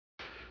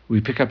We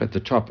pick up at the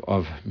top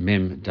of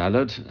Mem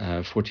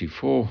Dalad,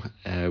 44.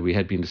 We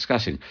had been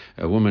discussing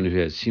a woman who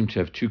had seemed to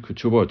have two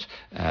Ketubot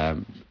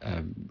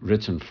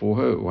written for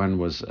her. One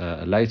was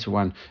a later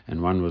one,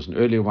 and one was an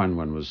earlier one.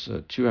 One was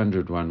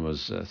 200, one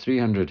was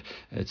 300,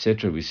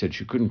 etc. We said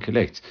she couldn't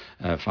collect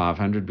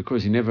 500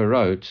 because he never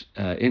wrote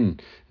in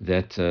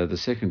that the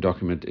second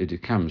document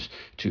it comes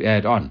to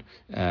add on,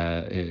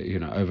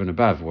 over and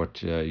above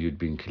what you'd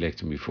been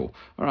collecting before.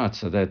 All right,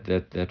 so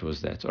that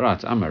was that. All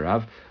right,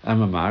 Amar,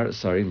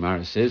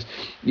 Mara says,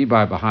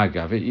 Ibai Bahai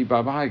Gavya,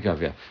 Ibai Bahai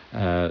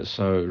Gavya.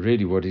 So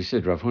really what he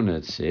said, Rav Huna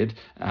had said,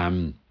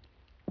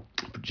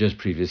 just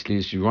previously,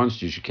 if she wants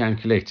to, she can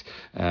collect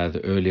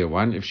the earlier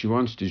one. If she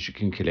wants to, she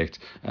can collect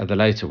the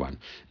later one.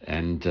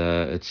 And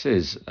it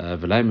says,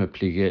 V'leima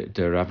plige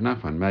de Rav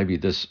Nachman. Maybe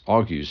this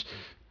argues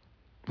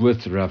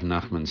with Rav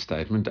Nachman's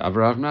statement.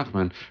 Rav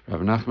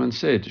Nachman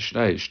said,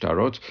 Shtei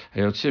shtarot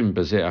hayotzim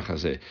bezeh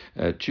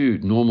achazeh. Two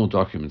normal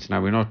documents.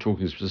 Now, we're not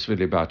talking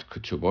specifically about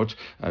Ketubot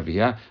over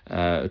here,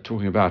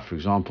 talking about, for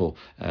example,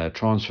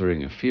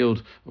 transferring a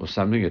field or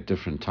something at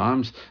different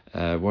times.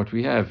 What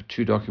we have,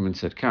 two documents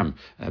that come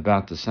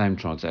about the same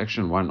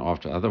transaction, one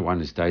after other.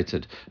 One is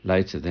dated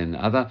later than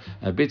the other.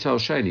 Betal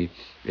Sheni,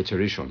 it's a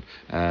Rishon.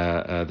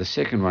 The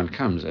second one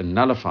comes and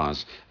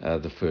nullifies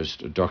the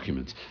first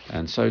document.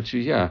 And so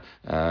to here,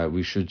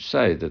 we should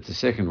say that the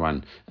second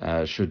one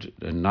should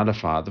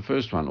nullify the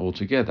first one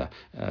altogether.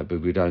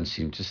 But we don't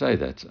seem to say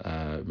that.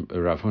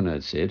 Rav Huna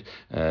had said,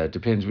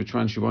 depends which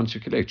one she wants to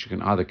collect. You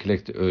can either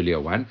collect the earlier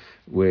one,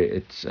 where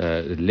it's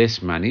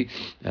less money,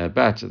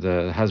 but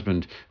the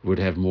husband would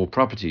have more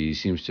property. He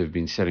seems to have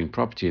been selling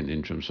property in the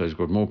interim, so he's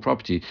got more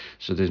property,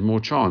 so there's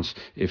more chance,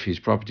 if his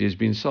property has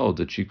been sold,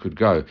 that she could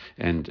go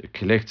and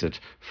collect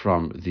it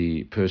from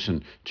the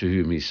person to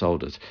whom he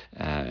sold it.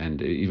 And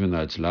even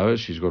though it's lower,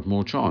 she's got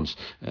more chance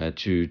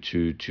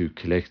to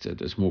collect it.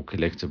 It's more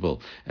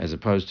collectible, as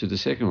opposed to the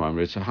second one,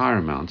 where it's a higher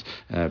amount,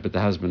 but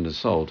the husband has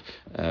sold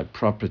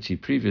property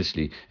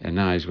previously, and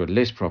now he's got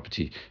less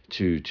property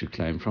to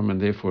claim from, and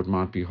therefore it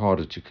might be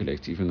harder to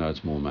collect, even though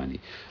it's more money.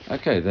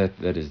 Okay,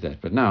 that is that.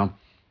 But now,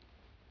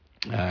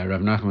 Rav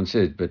Nachman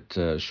said,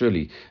 but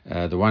surely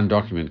the one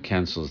document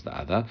cancels the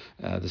other.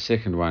 The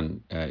second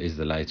one is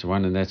the later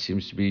one, and that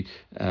seems to be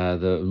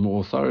the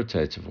more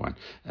authoritative one.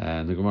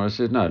 And the Gemara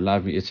said, no,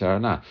 lav mi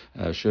itzarana.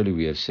 Surely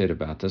we have said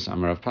about this.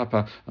 Amar Rav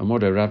Papa,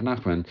 Amode Rav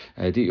Nachman,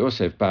 di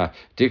Yosef ba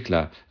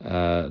dikla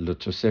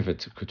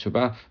l'tosefet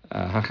kutuba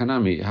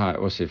hachanami ha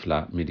Yosef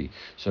la midi.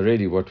 So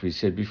really what we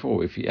said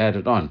before, if he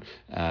added on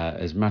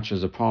as much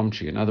as a palm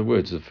tree, in other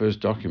words, the first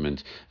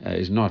document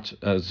is not,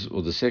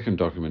 or the second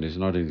document is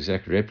not an exact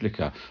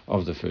replica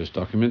of the first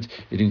document.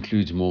 It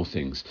includes more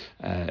things.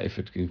 If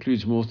it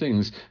includes more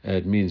things,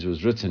 it means it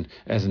was written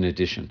as an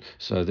addition.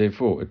 So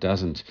therefore, it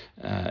doesn't.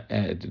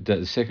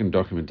 The second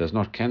document does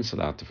not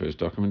cancel out the first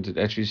document. It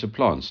actually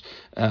supplants.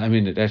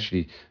 It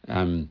actually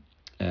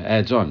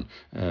adds on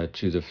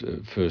to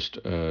the first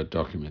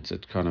document.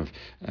 It kind of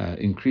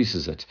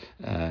increases it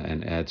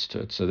and adds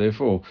to it. So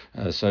therefore,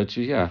 so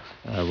to here,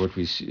 what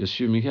we're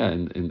assuming here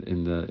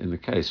in the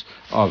case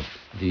of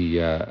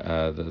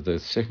the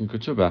second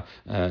ketubah,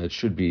 it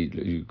should be,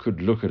 you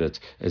could look at it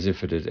as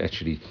if it had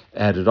actually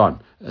added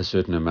on a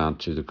certain amount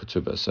to the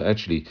ketubah. So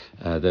actually,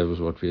 that was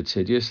what we had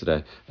said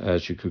yesterday.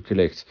 She could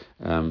collect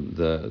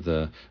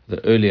the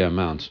earlier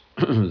amount,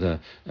 the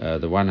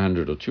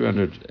 100 or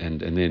 200,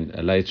 and then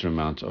a later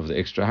amount of the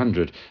extra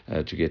 100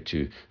 to get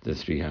to the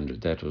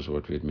 300. That was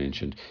what we had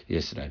mentioned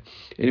yesterday.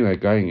 Anyway,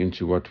 going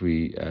into what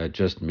we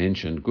just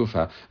mentioned,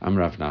 Gufa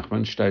Amrav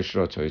Nachman Shtei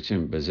Shrot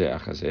Hoitzim Bezeh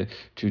Achazeh,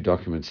 two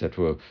documents that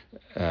were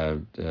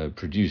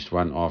produced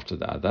one after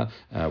the other.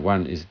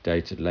 One is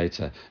dated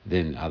later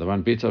than the other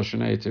one. Betal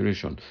Shnei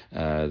Rishon.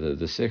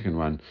 The second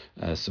one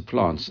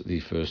supplants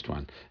the first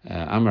one.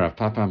 Amrav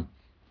Papa.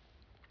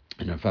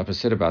 And Rav Papa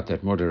said about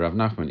that, more than Rav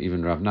Nachman,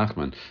 even Rav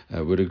Nachman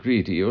would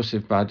agree. To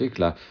Yosef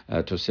Ba'adikla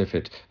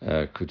Tosefet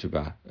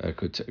Kutuba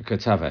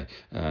Katave,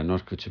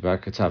 not Kutuba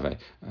Katave.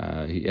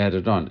 He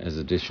added on as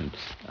addition.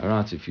 All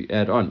right, if you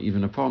add on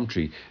even a palm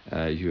tree,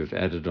 you have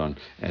added on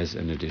as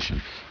an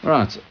addition. All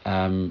right,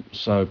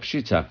 so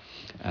Pshita.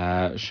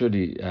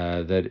 Surely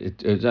that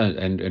it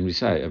and we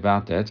say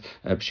about that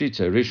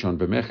Pshita Rishon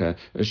B'mecha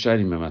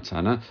Shari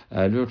Mematana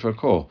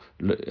Lutrakol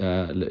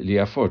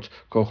Liafot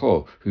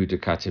Kocho Hu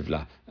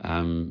Dekativla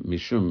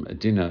Mishum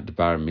Dina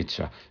Bar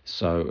Mitzvah.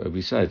 So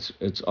we say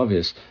it's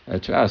obvious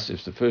to us,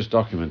 if the first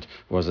document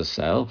was a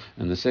sale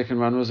and the second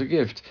one was a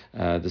gift,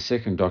 the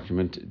second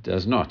document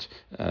does not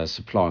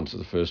supplant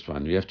the first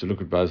one. You have to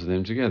look at both of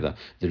them together.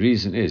 The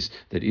reason is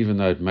that even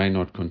though it may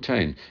not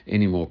contain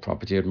any more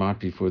property, it might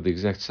be for the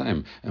exact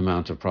same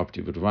amount of property,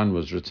 but one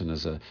was written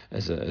as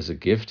a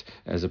gift,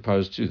 as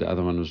opposed to the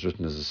other one was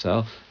written as a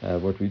sale.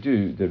 What we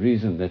do, the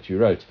reason that you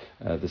wrote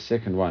the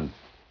second one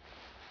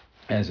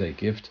as a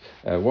gift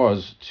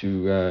was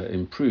to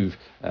improve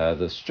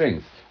the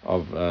strength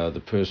of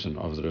the person,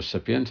 of the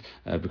recipient,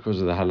 because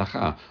of the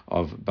halacha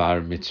of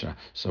bar mitzvah.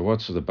 So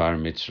what's the bar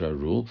mitzvah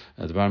rule?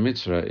 The bar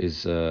mitzvah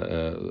is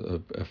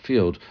a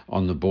field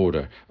on the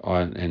border,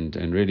 and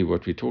really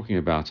what we're talking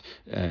about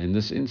in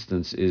this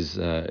instance is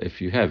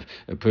if you have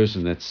a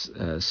person that's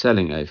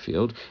selling a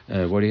field,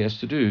 what he has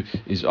to do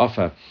is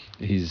offer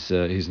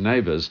his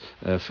neighbors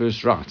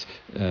first right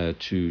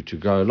to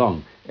go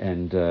along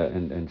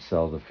and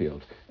sell the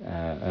field.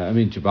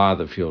 To buy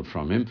the field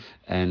from him,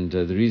 and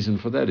the reason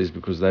for that is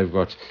because they've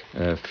got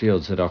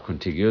fields that are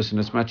contiguous, and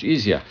it's much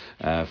easier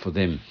for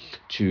them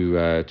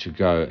to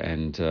go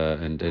and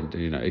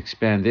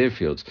expand their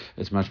fields.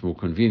 It's much more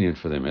convenient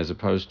for them as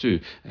opposed to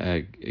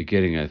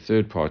getting a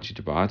third party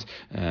to buy it,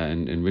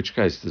 in which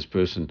case this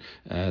person,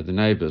 the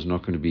neighbor, is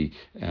not going to be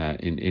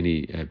in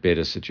any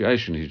better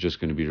situation. He's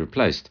just going to be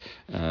replaced.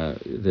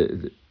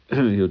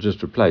 He'll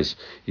just replace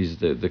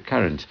the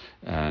current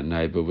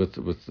neighbor with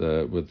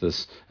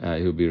this.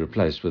 He'll be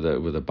replaced with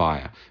a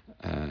buyer.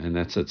 And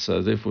that's it. So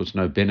therefore, it's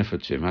no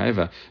benefit to him.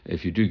 However,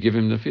 if you do give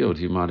him the field,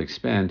 he might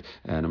expand,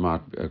 and it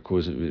might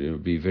cause it will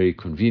be very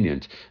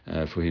convenient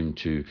for him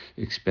to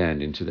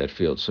expand into that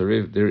field. So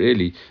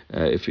really,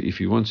 if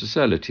he wants to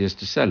sell it, he has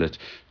to sell it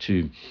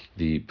to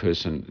the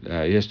person.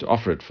 He has to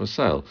offer it for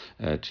sale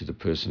to the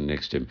person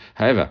next to him.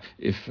 However,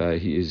 if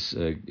he is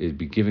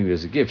be giving it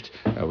as a gift,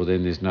 well,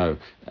 then there's no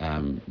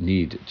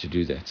need to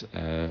do that.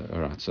 All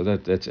right. So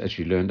that's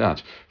actually learned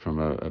out from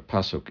a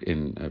pasuk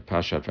in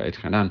Parshat Va'et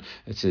Hanan.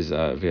 It says,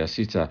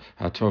 "V'asita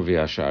hatov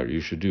v'yashar." You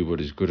should do what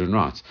is good and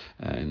right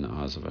in the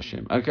eyes of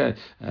Hashem. Okay,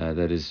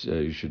 that is,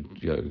 you should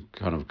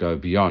kind of go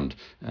beyond.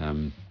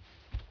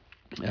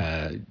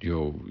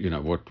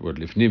 What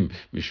lifnim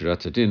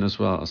mishurat adin as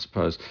well, I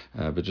suppose,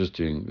 but just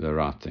doing the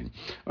right thing.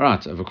 All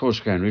right, v'kol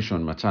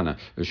rishon matana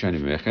v'shani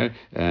mecher,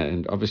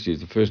 and obviously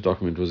the first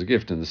document was a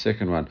gift, and the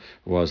second one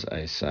was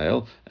a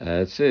sale.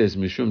 It says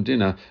mishum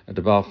dina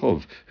debal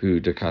chov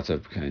hu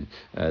dekatav kain.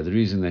 The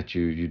reason that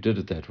you did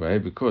it that way,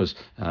 because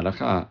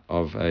halacha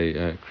of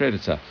a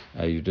creditor,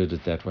 you did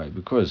it that way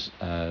because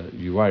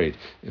you worried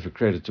if a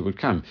creditor would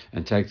come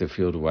and take the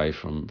field away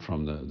from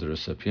the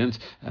recipient.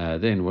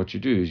 Then what you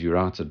do is you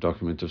write a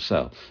document of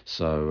sale.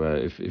 So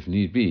if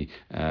need be,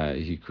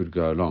 he could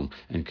go along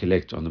and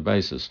collect on the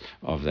basis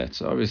of that.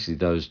 So obviously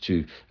those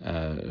two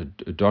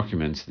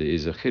documents, there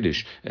is a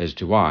chiddush as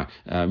to why.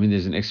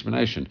 There's an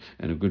explanation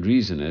and a good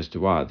reason as to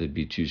why there'd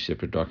be two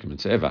separate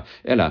documents. However,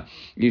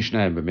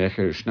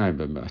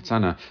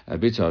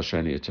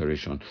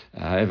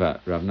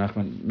 Rav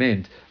Nachman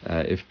meant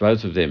if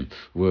both of them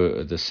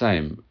were the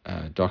same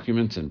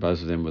document and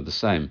both of them were the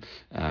same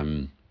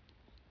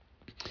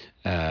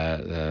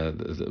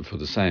for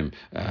the same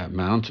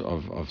amount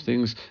of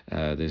things,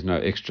 there's no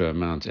extra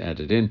amount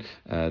added in.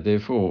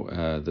 Therefore,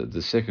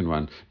 the second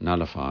one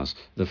nullifies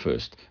the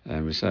first,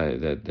 and we say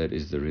that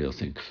is the real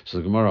thing. So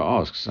the Gemara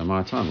asks,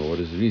 "My time, what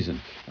is the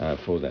reason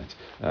for that?"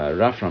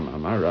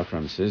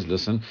 Rafram says,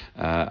 "Listen,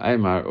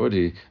 Amar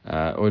Odi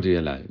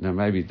Alay." Now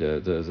maybe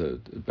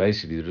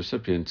basically the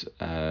recipient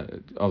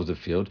of the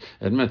field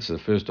admits the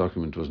first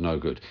document was no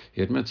good.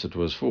 He admits it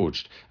was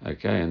forged.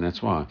 Okay, and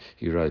that's why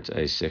he wrote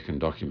a second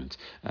document.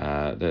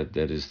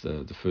 That is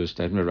the first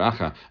statement.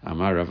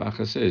 Amar Rav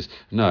Acha says,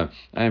 no,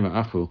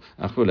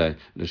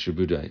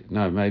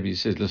 maybe he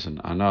says, listen,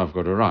 I know I've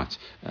got a right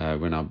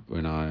when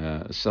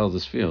I sell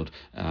this field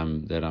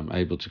that I'm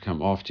able to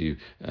come after you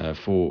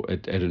at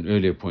an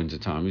earlier point in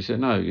time. He said,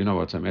 no, you know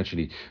what, I'm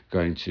actually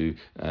going to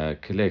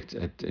collect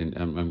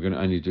I'm going to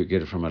only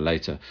get it from a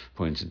later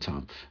point in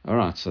time. All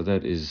right, so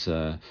that's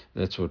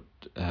what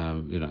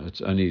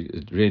it's only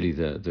really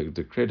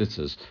the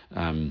creditors.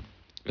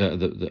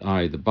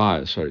 The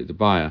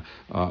buyer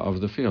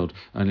of the field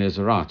only has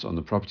a right on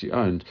the property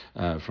owned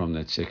from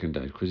that second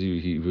date, because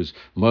he was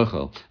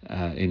mochel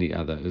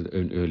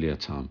an earlier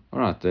time. All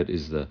right, that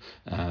is the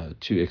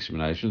two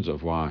explanations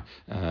of why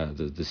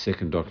the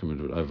second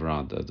document would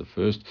override the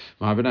first.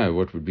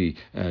 What would be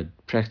a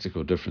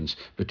practical difference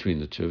between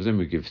the two of them?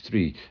 We give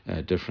three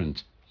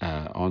different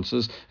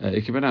answers.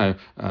 The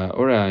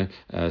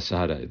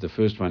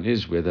first one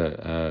is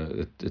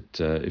whether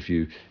if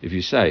you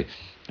say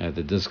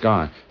that this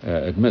guy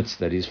admits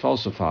that he's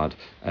falsified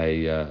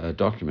a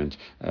document,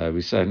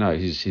 we say no,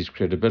 his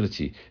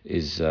credibility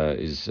is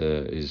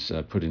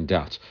put in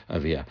doubt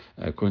over here.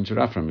 According to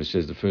Rafram, it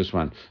says the first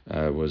one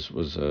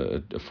was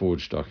a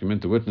forged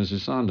document. The witness who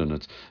signed on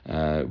it,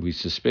 we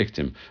suspect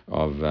him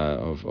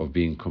of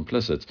being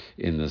complicit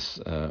in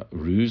this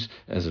ruse,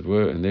 as it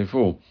were, and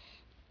therefore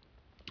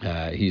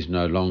he's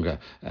no longer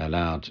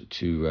allowed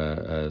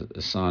to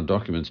sign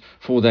documents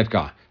for that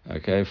guy.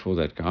 okay, for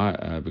that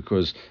guy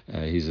because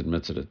he's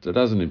admitted it. It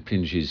doesn't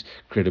impinge his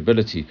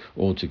credibility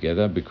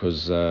altogether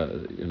because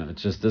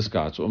it's just this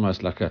guy. It's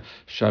almost like a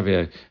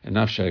shavia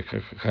nafshe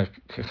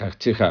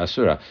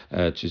asura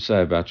to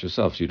say about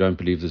yourself. You don't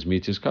believe this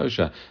meat is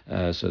kosher,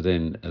 so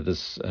then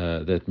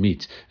that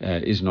meat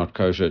is not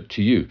kosher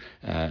to you.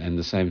 And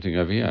the same thing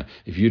over here.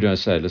 If you don't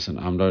say, listen,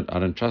 I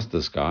don't trust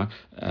this guy,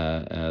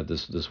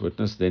 this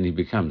witness, then he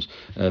becomes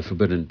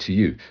forbidden to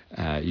you.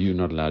 You're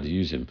not allowed to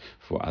use him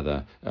for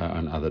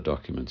on other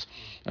documents.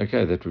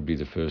 Okay, that would be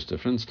the first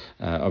difference.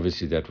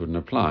 Obviously, that wouldn't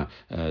apply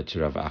to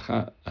Rav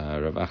Acha.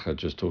 Rav Acha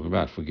just talking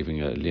about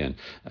forgiving a lien.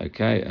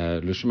 Okay,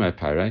 Lushmei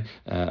Pare.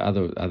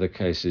 Other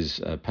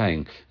cases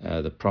paying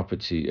the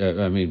property.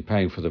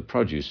 Paying for the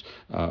produce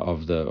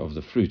of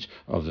the fruit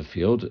of the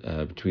field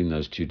between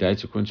those two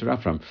dates. According to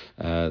Rafram,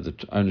 the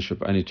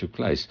ownership only took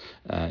place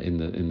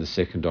in the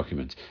second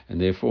document,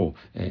 and therefore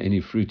any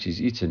fruit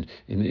he's eaten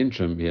in the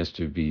interim he has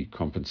to be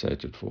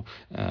compensated for,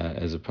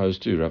 as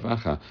opposed to Rav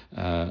Acha.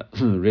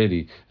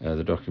 Really,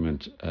 the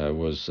document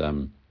was.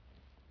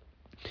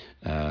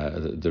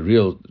 The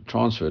real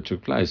transfer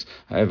took place.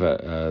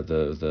 However,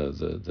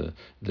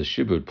 the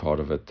shibud part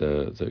of it,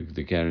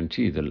 the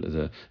guarantee,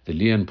 the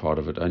lien part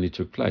of it, only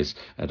took place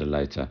at a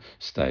later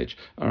stage.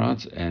 All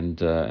right, and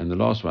the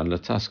last one,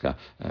 lataska.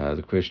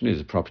 The question is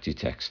a property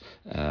tax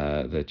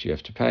that you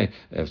have to pay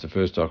if the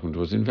first document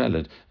was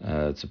invalid.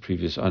 It's a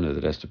previous owner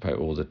that has to pay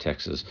all the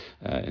taxes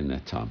in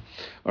that time.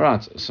 All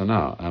right, so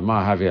now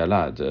ma havi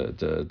ala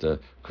the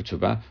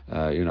ketubah.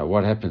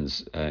 What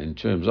happens in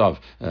terms of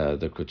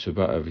the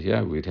ketubah over here.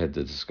 We'd had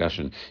the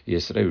discussion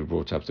yesterday. We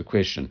brought up the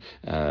question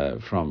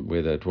from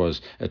whether it was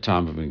a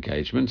time of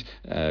engagement.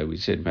 We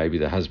said maybe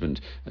the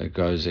husband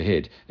goes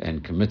ahead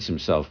and commits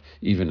himself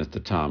even at the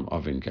time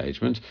of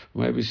engagement.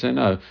 Maybe say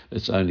no,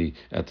 it's only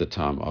at the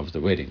time of the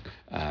wedding.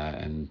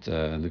 And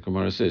the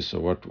Gemara says, so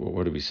what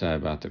do we say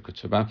about the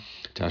ketubah?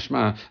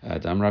 Tashma,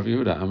 Dam Rav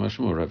Yehuda,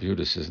 Amashmul. Rav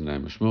Yehuda says in the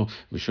name of Shmuel,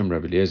 Mishum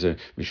Rabbi Eliezer,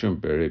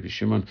 Mishum Rabbi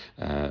Shimon,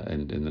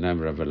 and in the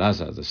name of Rav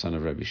Elazar, the son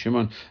of Rabbi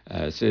Shimon,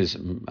 it says,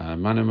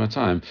 Manu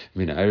Matayim,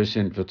 Mina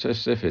Erusin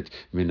V'Tosefet,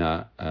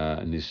 Mina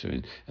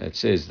Nisuin. It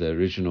says the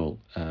original,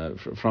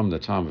 from the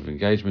time of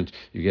engagement,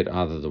 you get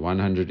either the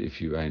 100 if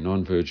you are a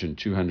non-virgin,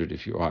 200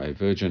 if you are a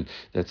virgin.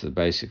 That's the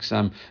basic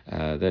sum.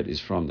 That is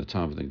from the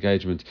time of the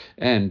engagement,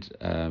 and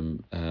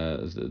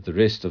the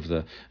rest of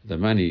the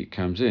money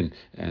comes in,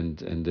 and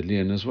the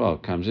lien as well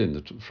comes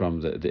in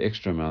from the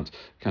extra amount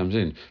comes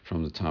in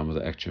from the time of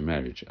the actual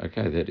marriage.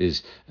 Okay, that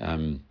is.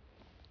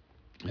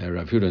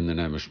 Rav Yehuda in the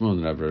name of Shmuel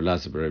and Rav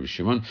Elazar Rabbi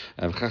Shimon.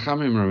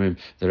 Chachamim Ramim,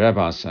 the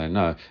rabbis say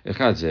no.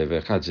 Echadze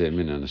ve'echadze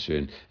min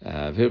hanasuin,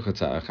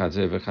 ve'uchata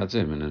echadze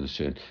ve'echadze min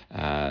hanasuin.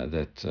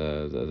 That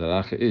the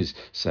halacha is,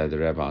 say the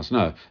rabbis,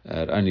 no.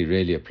 It only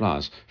really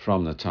applies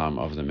from the time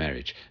of the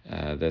marriage.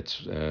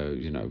 That's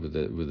with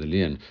the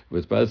lien,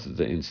 with both of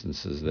the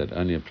instances, that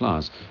only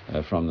applies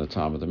from the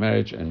time of the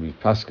marriage. And we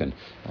paskin,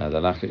 the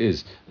halacha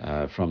is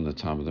from the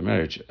time of the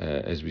marriage,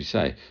 as we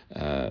say,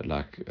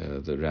 like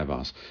the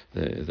rabbis.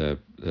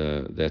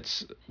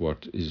 That's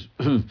what is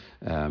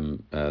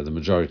the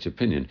majority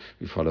opinion.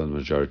 We follow the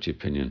majority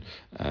opinion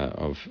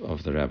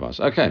of the rabbis.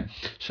 Okay,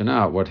 so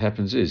now what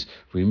happens is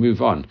we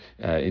move on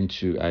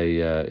into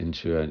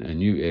a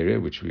new area,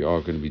 which we are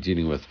going to be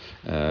dealing with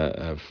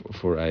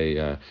for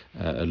a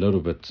little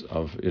bit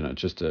of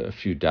just a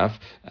few daf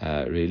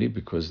really,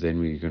 because then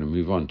we're going to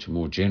move on to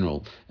more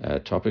general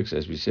topics.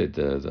 As we said,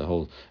 the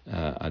whole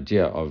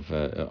idea of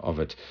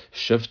it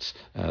shifts.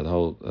 The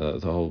whole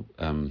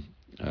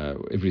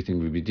everything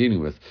we'll be dealing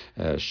with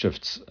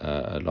shifts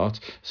a lot.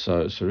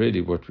 So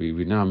really what we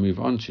now move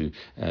on to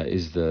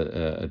is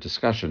a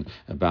discussion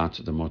about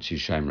the Motzi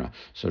Shemra.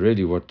 So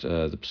really what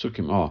the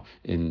Psukim are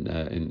in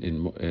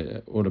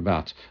all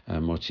about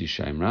Motzi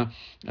Shemra,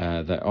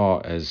 they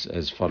are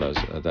as follows.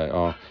 They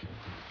are,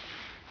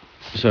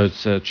 so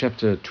it's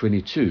chapter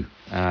 22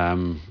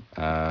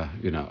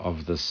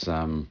 of this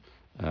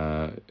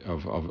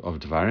of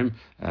Devarim,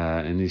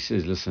 and he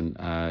says, listen,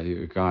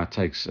 a guy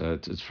takes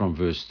it's from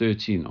verse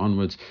 13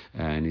 onwards,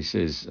 and he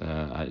says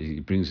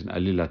he brings in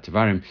Alilat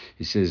Devarim.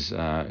 He says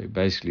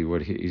basically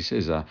what he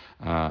says,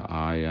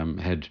 I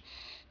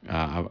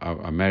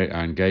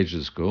engaged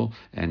this girl,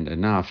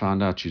 and now I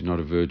found out she's not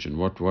a virgin.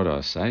 What do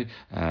I say?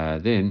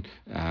 Then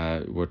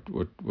what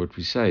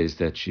we say is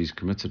that she's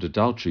committed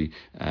adultery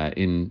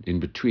in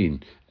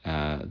between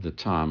the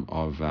time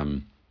of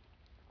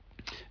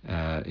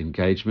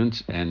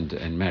engagement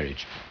and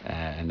marriage,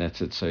 and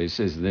that's it. So he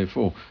says,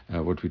 therefore,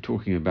 what we're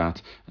talking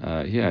about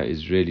here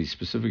is really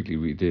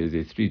specifically there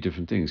are three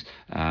different things.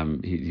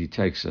 He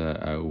takes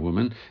a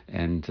woman,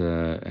 and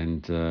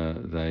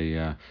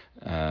they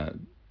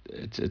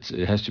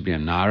it has to be a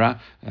naarah.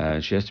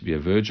 She has to be a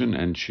virgin,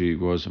 and she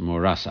was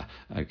morasa.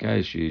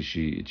 Okay,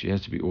 she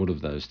has to be all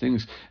of those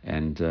things,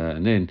 and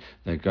then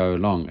they go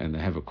along and they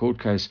have a court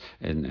case,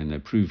 and they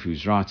prove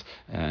who's right.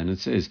 And it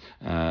says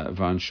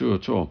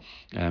vanshu to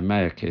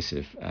maya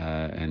kesef,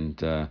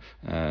 and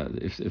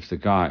if the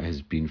guy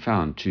has been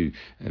found to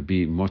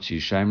be motzi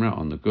shemra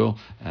on the girl,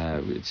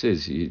 it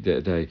says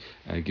they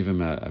give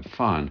him a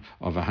fine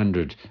of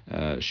 100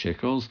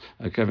 shekels.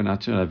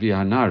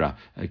 Nara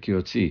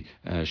kiotzi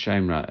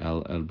shemra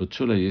el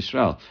betula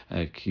Yisrael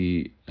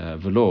ki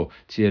velo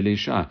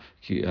tielisha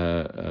ki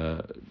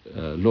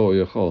lo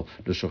yochol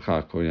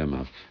l'shochar kol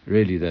yamav.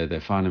 Really, they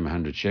fine him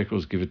 100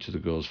 shekels, give it to the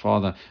girl's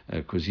father,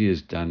 because he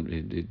has done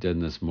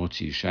this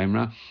motzi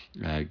shemra,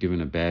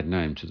 given a bad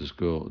name to this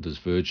girl, this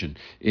virgin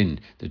in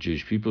the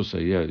Jewish people. So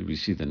yeah, we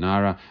see the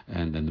naarah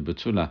and the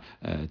betula,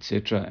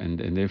 etc. And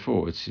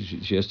therefore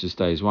she has to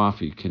stay his wife.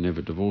 He can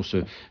never divorce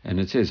her. And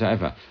it says,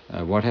 however,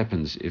 what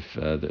happens if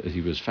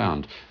he was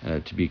found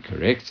to be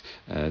correct?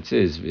 It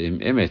says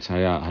emet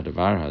haya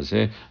hadavar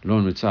hazeh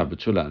lo mitzah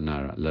betula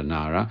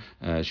naarah.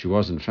 She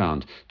wasn't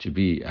found to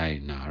be a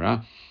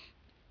naarah.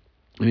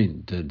 I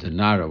mean, the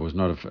naarah was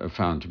not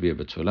found to be a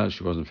betula.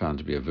 She wasn't found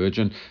to be a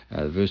virgin.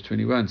 Verse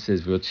 21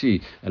 says,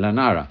 "V'otzi el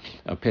naarah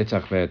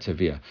petach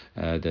ve'atavia."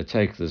 They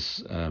take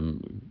this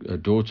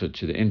daughter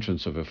to the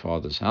entrance of her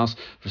father's house.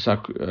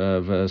 V'sakaluha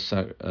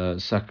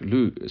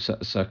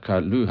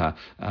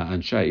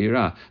ansha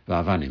ira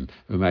v'avanim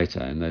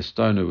v'meita, and they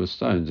stone her with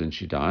stones, and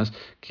she dies.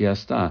 Ki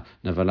asta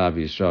navala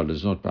v'Yisrael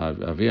lezot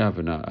ba'avia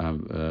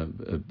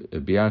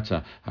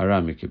v'biata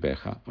hara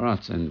mikibecha. All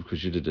right, and because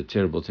she did a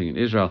terrible thing in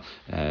Israel,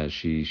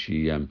 she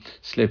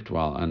slept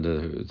while under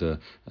the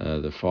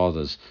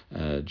father's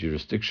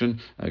jurisdiction.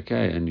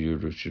 Okay, and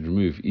you should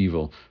remove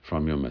evil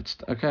from your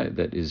midst. Okay,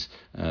 that is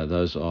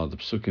those are the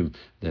psukim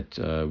that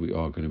we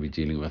are going to be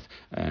dealing with,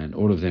 and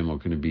all of them are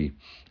going to be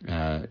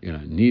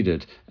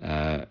needed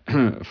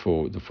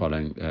for the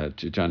following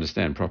to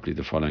understand properly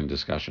the following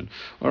discussion.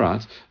 All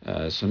right,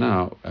 so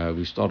now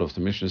we start off. The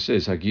Mishnah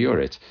says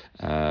Hagioret,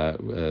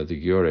 the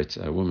Gioret,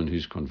 a woman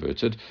who's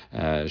converted,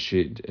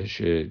 she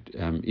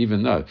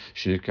even though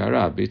she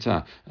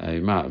bita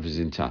ima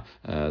vizinta,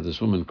 this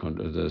woman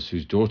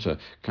whose daughter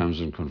comes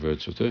and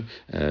converts with her,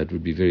 it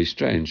would be very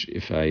strange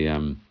if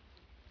a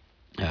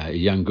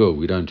young girl,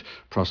 we don't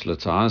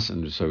proselytize,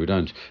 and so we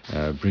don't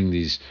bring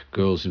these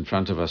girls in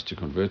front of us to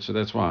convert. So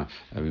that's why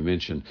we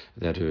mentioned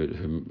that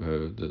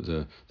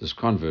this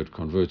convert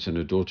converts, and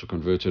her daughter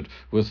converted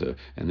with her.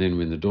 And then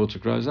when the daughter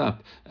grows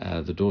up,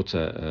 the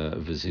daughter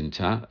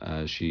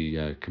vizinta, she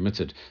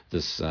committed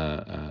this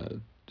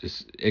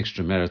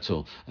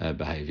extramarital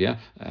behavior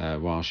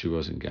while she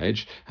was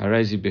engaged.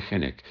 Harezi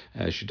bechenek,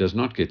 she does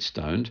not get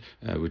stoned,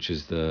 which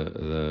is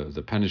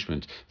the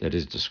punishment that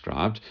is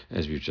described,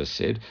 as we've just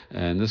said.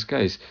 In this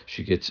case,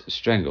 she gets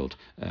strangled,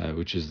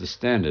 which is the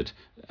standard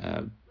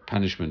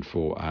punishment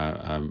for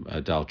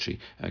adultery.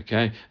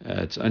 Okay,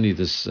 it's only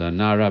this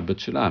naarah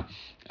betula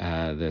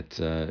that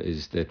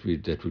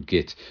would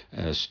get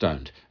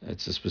stoned.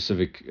 It's a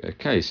specific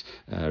case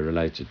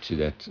related to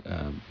that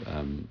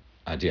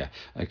idea.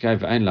 Okay,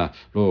 v'ain lo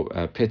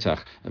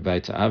petach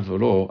beit av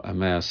lo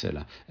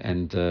me'asela,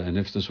 and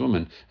if this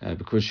woman,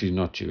 because she's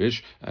not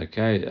Jewish,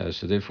 okay,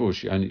 so therefore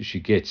she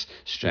gets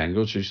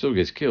strangled. She still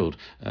gets killed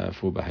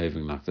for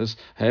behaving like this.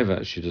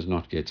 However, she does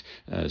not get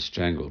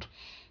strangled.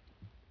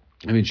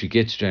 I mean, she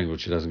gets strangled,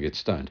 she doesn't get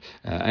stoned.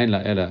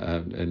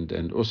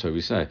 And also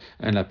we say,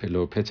 and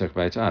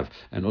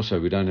also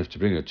we don't have to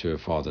bring her to her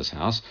father's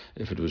house.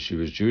 If she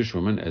was a Jewish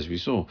woman, as we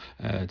saw,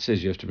 it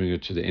says you have to bring her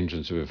to the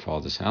entrance of her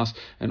father's house.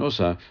 And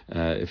also,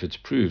 if it's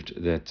proved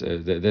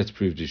that's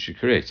proved, is she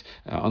correct?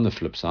 On the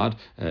flip side,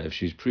 if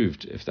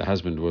the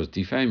husband was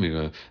defaming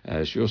her,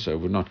 she also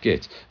would not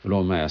get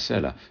v'lo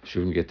me'asela. She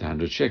wouldn't get the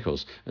 100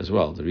 shekels as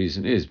well. The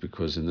reason is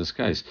because in this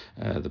case,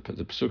 the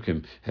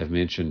Pesukim have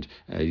mentioned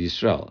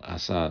Yisrael.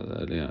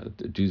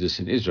 Do this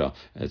in Israel,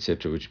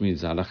 etc., which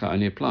means the halacha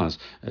only applies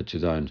to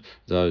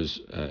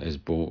those as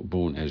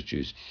born as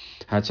Jews.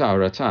 What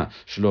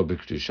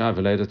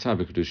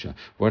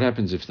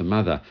happens if the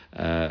mother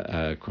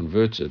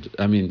converted?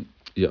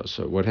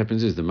 So what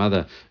happens is the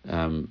mother.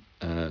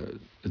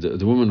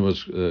 The woman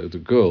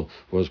the girl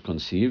was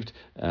conceived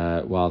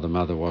while the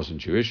mother wasn't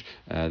Jewish.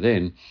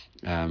 Then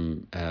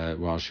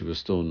while she was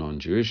still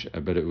non-Jewish,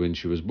 but when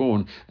she was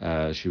born,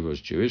 she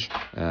was Jewish.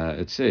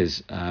 It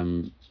says.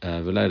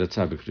 In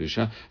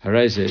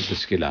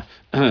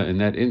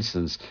that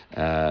instance,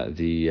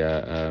 the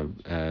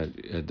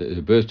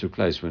birth took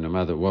place when her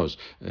mother was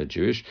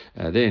Jewish.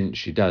 Then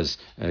she does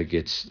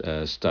get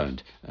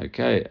stoned.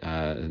 Okay,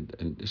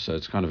 and so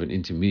it's kind of an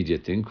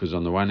intermediate thing, because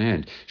on the one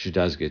hand she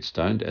does get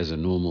stoned as a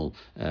normal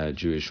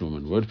Jewish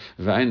woman would.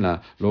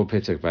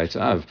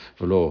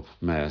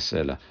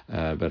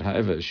 But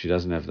however, she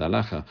doesn't have the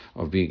halacha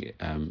of being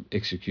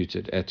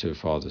executed at her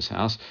father's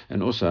house,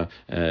 and also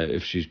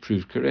if she's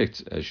proved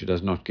correct, she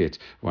does not get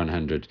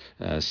 100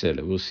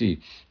 selah. We'll see.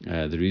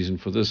 The reason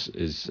for this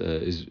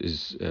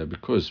is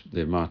because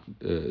there might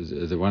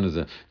one of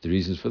the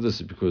reasons for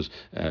this is because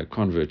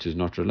convert is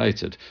not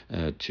related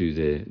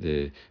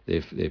to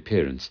their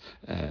parents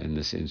in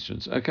this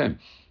instance. Okay.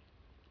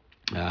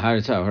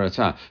 If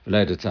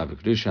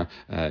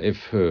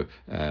her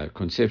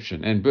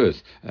conception and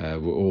birth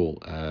were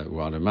all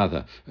while her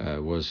mother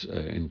was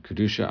in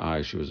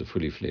Kedusha, she was a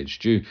fully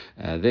fledged Jew,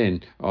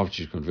 then after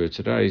she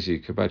converted,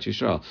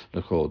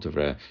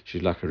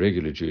 she's like a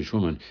regular Jewish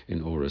woman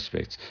in all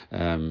respects.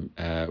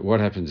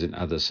 What happens in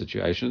other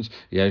situations?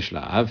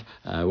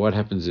 What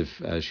happens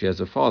if she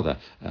has a father,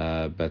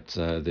 but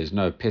there's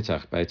no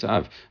petach beit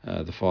av?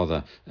 The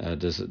father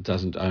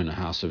doesn't own a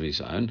house of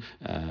his own,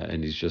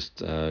 and he's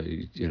just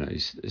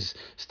he's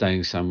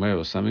staying somewhere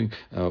or something.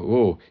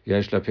 Or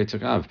yesh la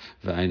petach av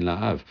ve'ein la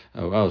av.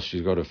 Well,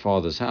 she's got a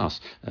father's house,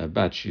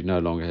 but she no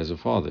longer has a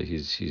father.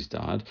 He's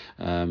died.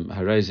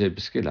 Hareze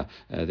b'skila.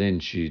 Then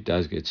she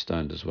does get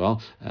stoned as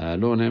well.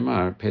 Lo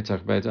ne'mar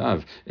petach beit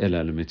av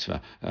ela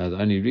mitzvah. The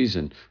only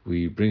reason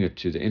we bring it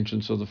to the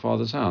entrance of the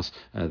father's house,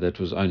 that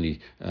was only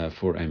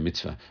for a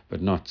mitzvah,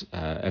 but not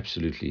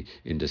absolutely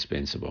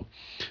indispensable.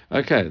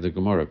 Okay, the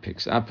Gemara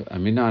picks up.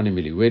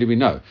 Where do we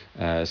know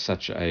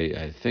such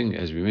a thing?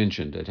 As we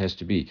mentioned, it has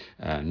to be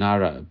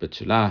naarah,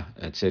 betulah,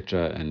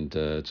 etc., and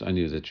it's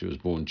only that she was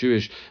born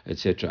Jewish,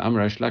 etc.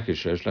 Amar Reish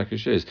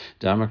Lakish says,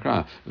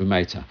 Damakra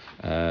umeita.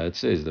 It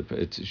says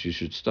that she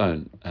should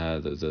stone.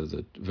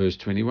 The verse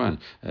 21.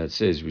 It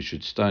says we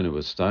should stone her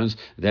with stones.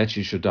 That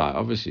she should die.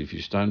 Obviously, if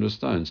you stoned with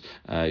stones,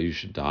 you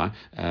should die,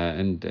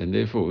 and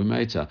therefore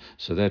umeita.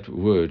 So that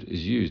word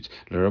is used.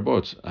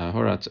 Lerabot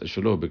horat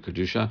shelo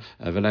b'kedusha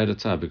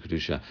v'leidata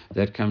b'kedusha.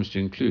 That comes to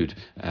include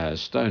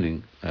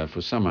stoning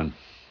for someone,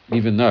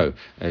 even though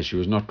she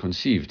was not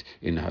conceived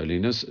in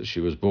holiness,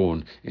 she was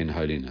born in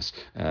holiness.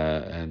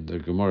 And the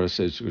Gemara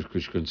says she was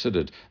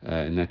considered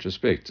in that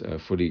respect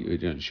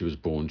fully. She was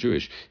born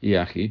Jewish.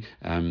 Iachi.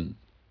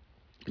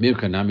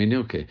 Milka nami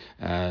nilke.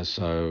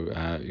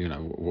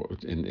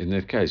 In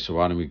that case, so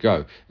why don't we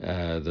go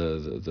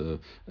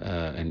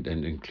and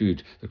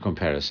include the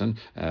comparison?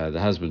 The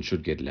husband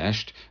should get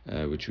lashed,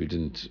 which we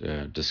didn't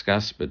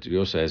discuss, but he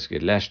also has to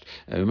get lashed.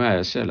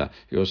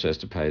 He also has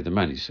to pay the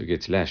money, so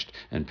gets lashed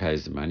and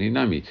pays the money.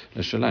 Nami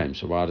l'shalem.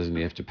 So why doesn't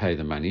he have to pay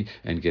the money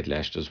and get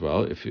lashed as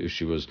well if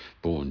she was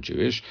born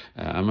Jewish?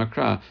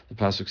 Amakra, the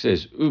pasuk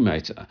says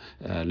umeta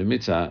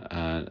lemita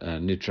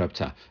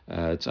nitrapta.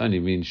 It only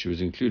means she was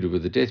included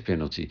with the death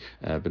penalty,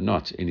 but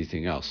not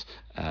anything else.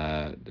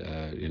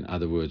 In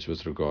other words,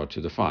 with regard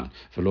to the fine,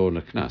 for law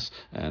knas,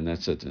 and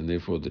that's it. And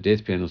therefore, the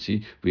death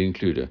penalty we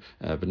include her,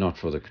 but not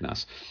for the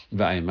knas.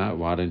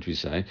 Why don't we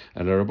say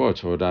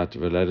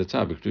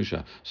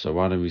so?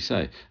 Why don't we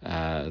say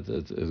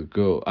the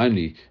girl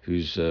only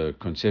whose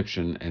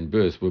conception and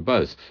birth were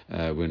both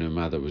when her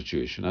mother was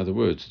Jewish? In other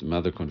words, the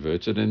mother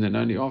converted and then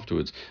only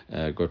afterwards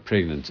got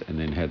pregnant and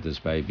then had this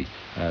baby.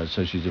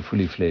 So she's a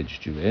fully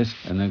fledged Jewess.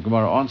 And then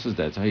Gemara answers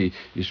that. Hey,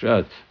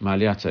 Yisrael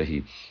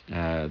Maliatahi.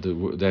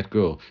 That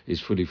girl is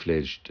fully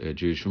fledged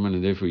Jewish woman,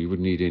 and therefore you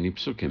wouldn't need any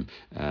psukim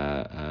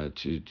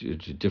to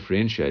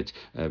differentiate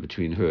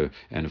between her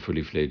and a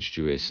fully fledged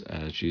Jewess.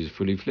 She's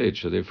fully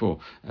fledged, so therefore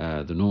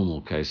the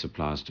normal case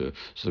applies to her.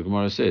 So the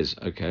Gemara says,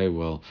 okay,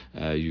 well,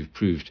 you've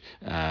proved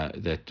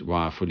that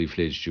why a fully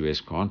fledged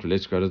Jewess can't. Well,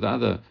 let's go to the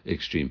other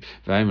extreme.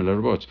 Why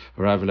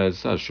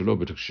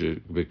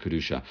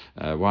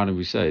don't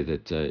we say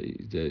that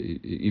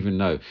even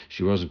though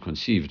she wasn't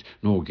conceived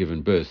nor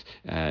given birth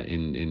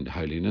in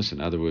holiness,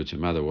 in other words, her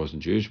mother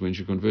wasn't Jewish, when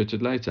she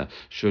converted later,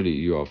 surely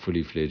you are a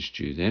fully fledged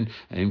Jew then.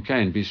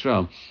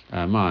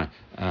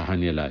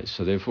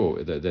 So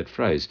therefore, that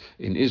phrase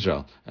in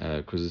Israel,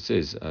 because it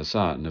says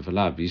Sa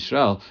Nevala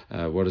Israel,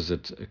 what does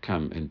it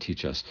come and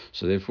teach us?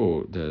 So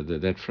therefore,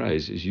 that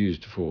phrase is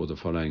used for the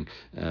following.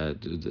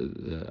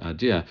 The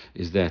idea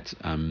is that.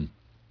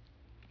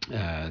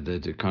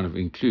 That it kind of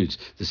includes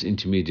this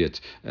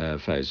intermediate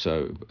phase.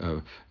 So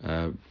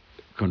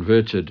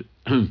converted,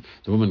 the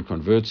woman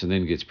converts and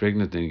then gets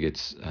pregnant, then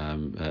gives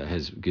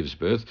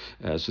birth.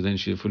 So then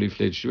she's a fully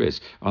fledged Jewess.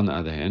 On the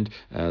other hand,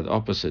 the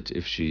opposite,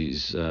 if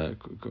she's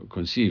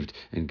conceived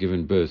and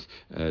given birth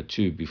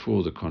to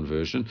before the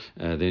conversion,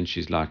 then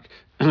she's like.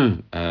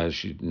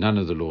 None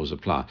of the laws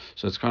apply.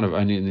 So it's kind of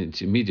only in the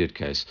intermediate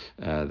case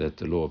that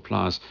the law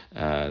applies,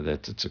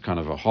 that it's a kind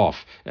of a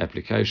half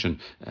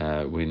application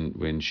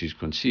when she's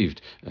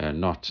conceived,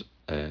 not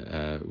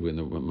when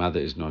the mother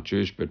is not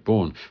Jewish, but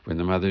born when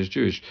the mother is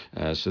Jewish.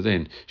 So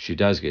then she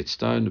does get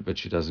stoned, but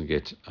she doesn't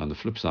get, on the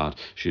flip side,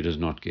 she does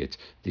not get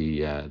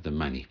the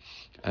money.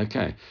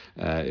 Okay,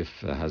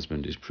 if the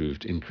husband is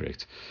proved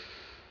incorrect.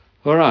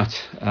 All right.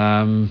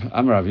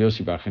 Rav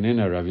Yossi Bar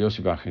Chanina. Rav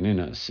Yossi Bar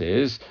Chanina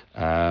says,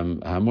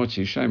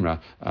 "Hamotzi shemra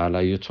la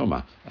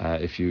yotoma."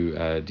 If you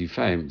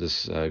defame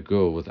this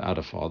girl without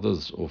a father,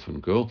 this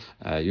orphan girl,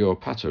 you're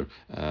patur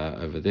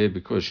over there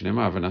because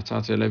shnema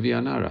v'natate levi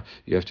naarah.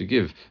 You have to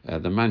give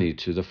the money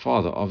to the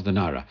father of the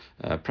naarah.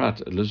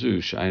 Prat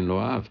lezu she'ein lo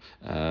av.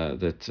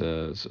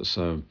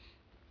 So.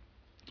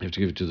 You have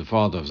to give it to the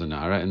father of the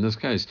naarah. In this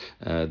case,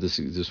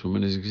 this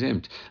woman is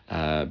exempt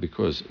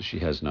because she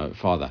has no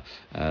father.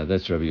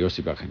 That's Rabbi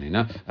Yossi Bar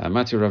Chanina.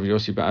 Mati Rabbi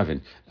Yossi Bar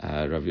Avin.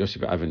 Rabbi Yossi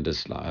Bar Avin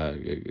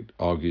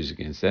argues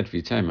against that.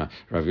 Vitema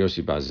Rabbi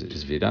Yossi Bar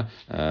Zvida.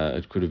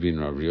 It could have been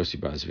Rabbi Yossi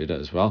Bar Zvida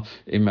as well.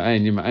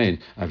 Ima'ain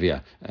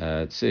avia.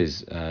 It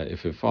says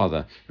if her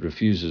father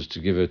refuses to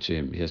give her to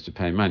him, he has to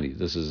pay money.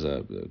 This is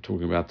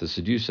talking about the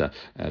seducer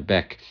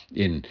back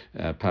in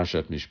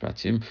Parshat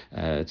Mishpatim.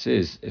 It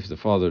says if the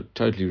father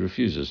totally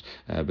refuses,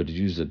 but it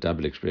uses a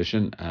double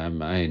expression,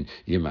 then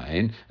he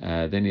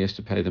has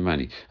to pay the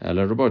money.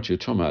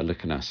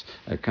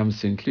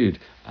 Comes to include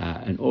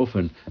an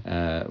orphan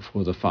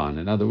for the fine.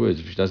 In other words,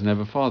 if she doesn't have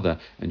a father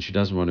and she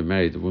doesn't want to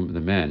marry the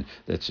man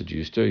that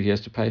seduced her, he has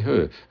to pay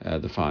her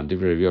the fine.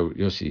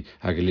 Yossi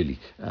Hagalili.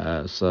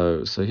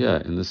 So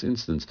here in this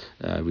instance,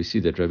 we see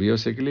that Rabbi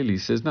Yossi Hagalili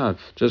says no,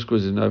 just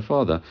because there's no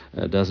father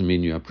doesn't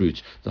mean you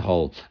uproot the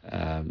whole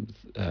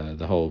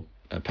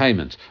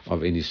payment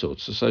of any sort.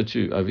 So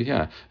too over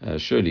here,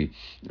 surely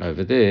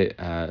over there,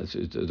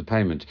 the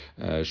payment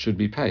should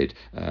be paid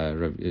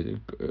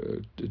to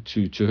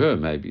her.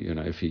 Maybe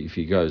if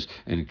he goes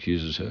and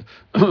accuses her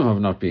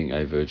of not being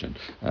a virgin,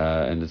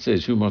 and it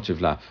says who motiv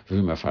la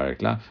v'hu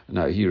mafarek la.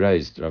 No, he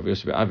raised Rav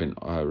Yosef Avin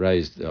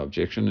raised the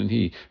objection and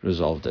he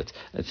resolved it.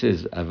 It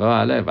says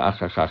Rav Yosef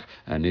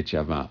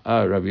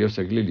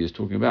Glili is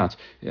talking about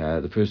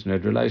the person who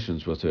had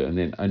relations with her, and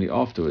then only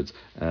afterwards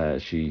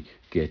she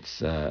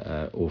gets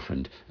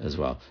orphaned as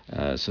well.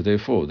 So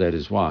therefore, that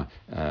is why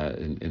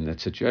in that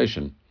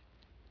situation,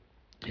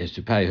 he has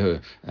to pay her.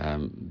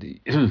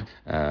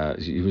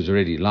 He was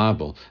already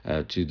liable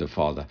to the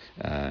father,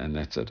 and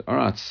that's it. All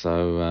right,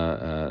 so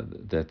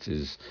that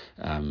is.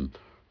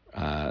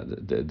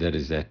 That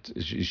is that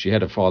she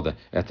had a father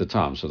at the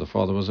time, so the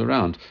father was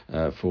around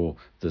for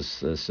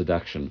this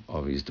seduction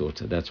of his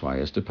daughter. That's why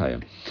he has to pay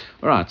him.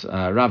 All right,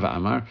 Rava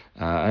Amar.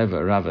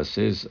 Rava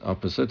says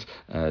opposite.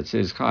 It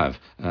says Chayav.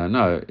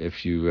 No,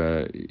 if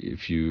you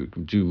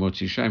do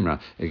motzi shemra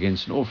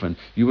against an orphan,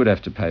 you would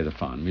have to pay the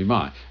fine.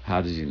 Mimai.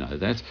 How does he know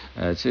that?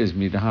 It says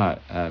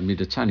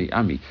midatani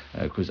ami,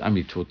 because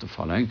Ami taught the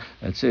following.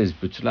 It says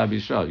b'tzula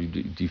b'Yisrael. You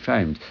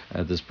defamed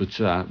this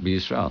b'tzula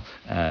b'Yisrael,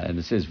 and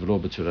it says v'lo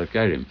b'tzula.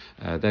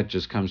 That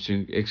just comes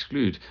to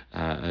exclude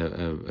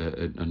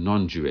a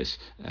non-Jewess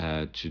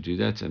to do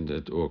that,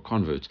 or a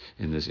convert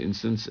in this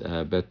instance,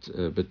 but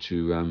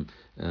to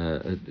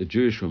a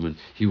Jewish woman,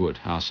 he would.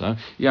 How so?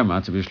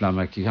 If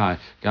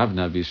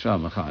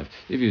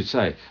you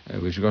say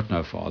we've got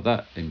no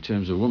father, in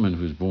terms of a woman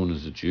who's born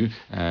as a Jew,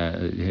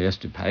 he has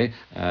to pay.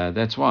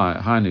 That's why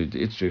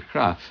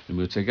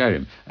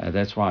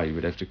that's why you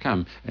would have to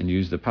come and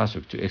use the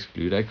pasuk to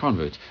exclude a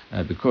convert,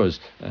 because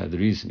the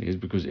reason is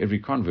because every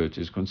convert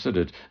is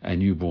considered a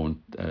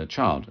newborn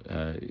child.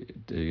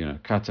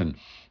 Katan.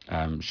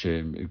 It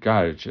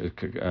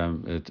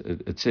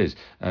says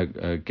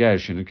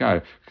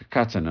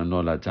katan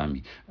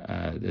anoladami.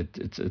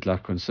 It's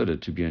like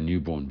considered to be a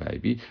newborn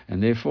baby,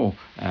 and therefore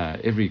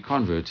every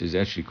convert is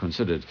actually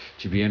considered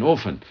to be an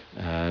orphan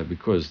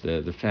because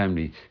the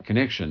family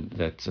connection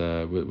that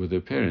with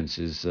their parents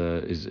is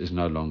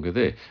no longer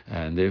there,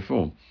 and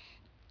therefore.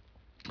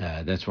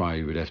 That's why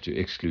you would have to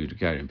exclude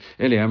Garim.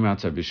 If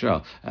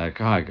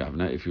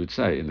you would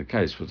say in the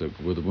case with a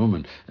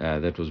woman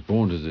that was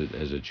born as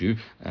a Jew,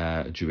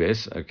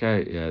 Jewess,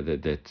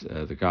 that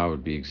the guy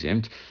would be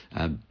exempt.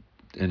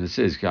 And it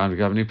says,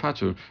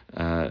 Patur,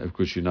 of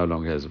course, she no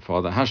longer has a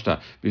father.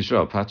 Hashta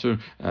B'Yisrael Patur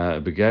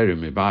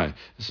Begarim Mebai.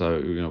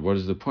 So, what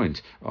is the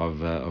point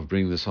of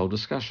bringing this whole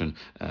discussion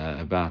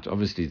about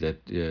obviously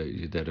that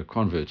a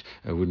convert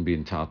wouldn't be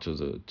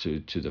entitled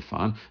to the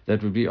fine?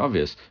 That would be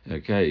obvious.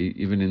 Okay,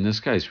 even in this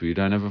case where you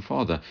don't have a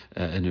father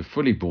and a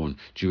fully born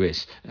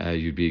Jewess,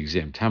 you'd be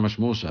exempt. How much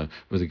more so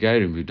with the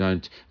Gerim who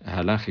don't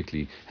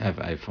halachically have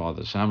a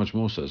father? So how much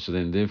more so? So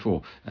then,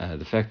 therefore,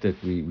 the fact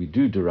that we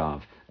do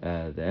derive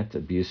that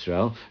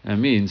B'Yisrael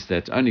means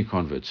that only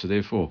converts. So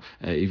therefore,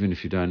 even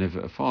if you don't have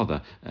a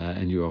father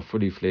and you are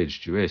fully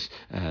fledged Jewess,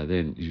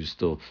 then you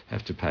still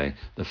have to pay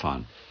the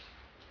fine.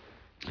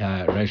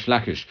 Reish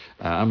Lakish,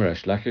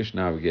 Reish Lakish.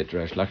 Now we get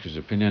Reish Lakish's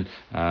opinion.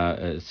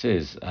 It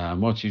says,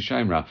 "Motzi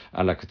Shemra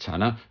ala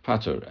katana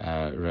patur."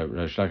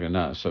 Reish Lakish.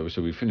 Now, so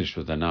we finished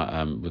with the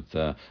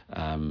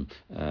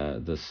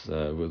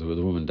the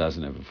woman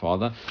doesn't have a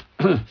father.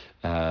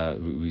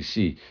 We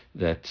see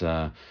that.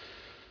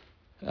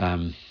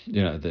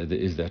 there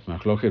is that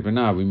machloket. But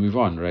now we move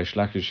on. Reish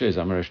Lakish says,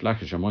 "I'm Reish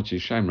Lakish. Amotzi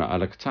shemra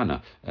ala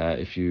katana."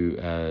 If you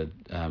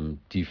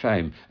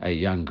defame a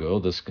young girl,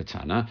 this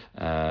katana,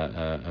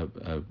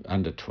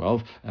 under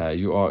 12,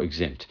 you are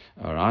exempt.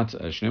 All right.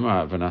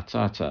 Shnema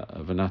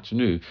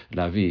v'natnu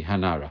lavi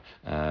hanara.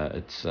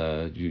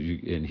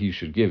 And he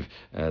should give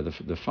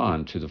the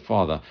fine to the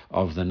father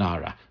of the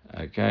naarah.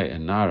 Okay,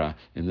 and naarah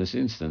in this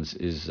instance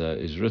is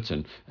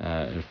written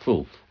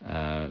full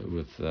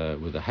with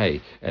a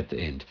hay at the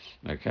end.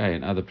 Okay,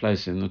 in other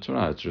places in the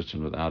Torah it's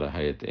written without a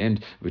hay at the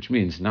end, which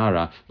means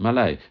naarah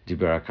malay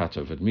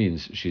diberakatov. It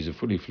means she's a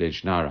fully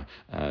fledged naarah.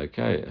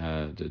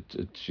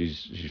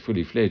 She's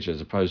fully fledged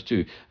as opposed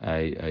to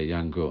a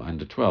young girl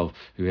under 12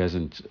 who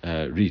hasn't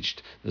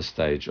reached the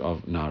stage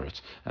of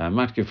naarut.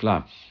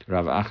 Matkifla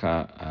Rav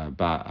Acha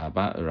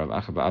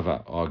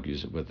Ba'ava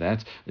argues with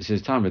that. It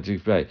says time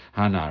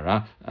hanara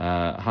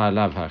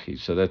halav hachi.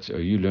 So that's,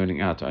 are you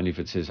learning out only if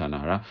it says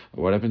hanara?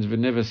 What happens if it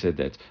never said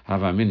that?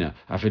 Havamina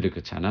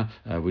afilukatana.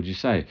 Would you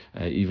say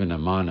even a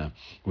mana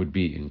would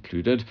be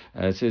included?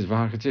 It says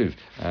v'hakativ.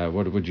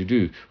 What would you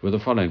do with the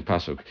following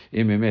pasuk?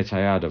 Imemet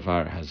hayad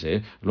avar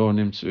hazeh lo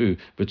nimtzu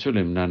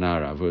betulim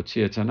nanara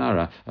v'otzia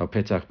tanara al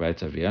petach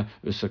ba'etavia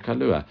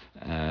usakalua.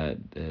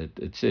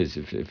 It says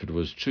if it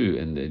was true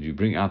and you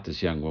bring out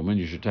this young woman,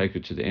 you should take her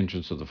to the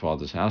entrance of the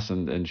father's house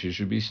and she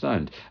should be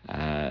stoned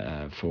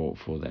for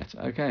that.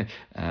 Okay,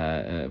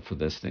 for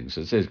this thing.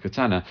 So it says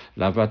katana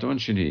lavat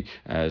onshini.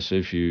 So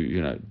if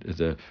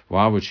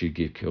why would she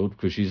get killed?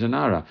 Because she's a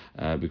naarah.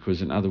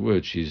 Because in other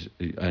words, she's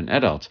an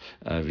adult,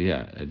 at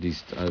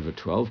least over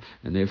 12,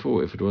 and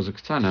therefore, if it was a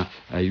katana,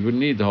 you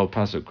wouldn't need the whole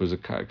pasuk because a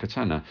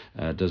katana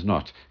does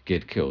not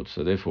get killed.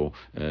 So therefore,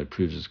 it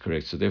proves it's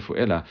correct. So therefore,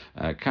 ella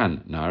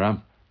kan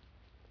naarah.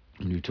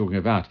 When you're talking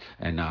about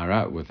a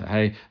naarah with a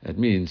hay, it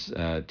means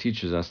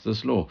teaches us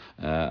this law.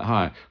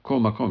 Hi,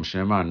 kol makom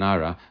shema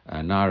naarah.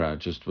 Naarah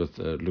just with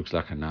looks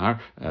like a nar,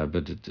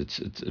 but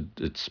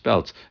it's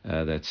spelt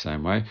that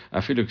same way.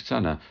 Afilu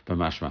ktana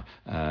b'mashma.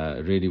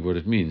 Really, what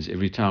it means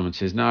every time it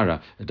says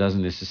naarah, it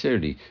doesn't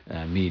necessarily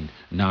mean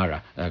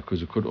naarah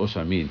because it could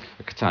also mean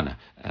a katana.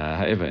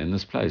 However, in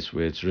this place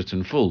where it's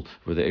written full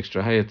with the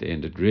extra hay at the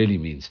end, it really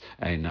means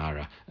a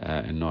naarah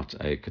and not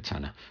a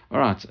katana. All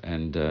right,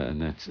 and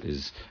that's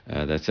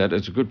that.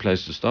 It's a good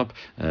place to stop.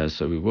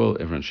 So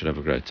everyone should have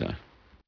a great day.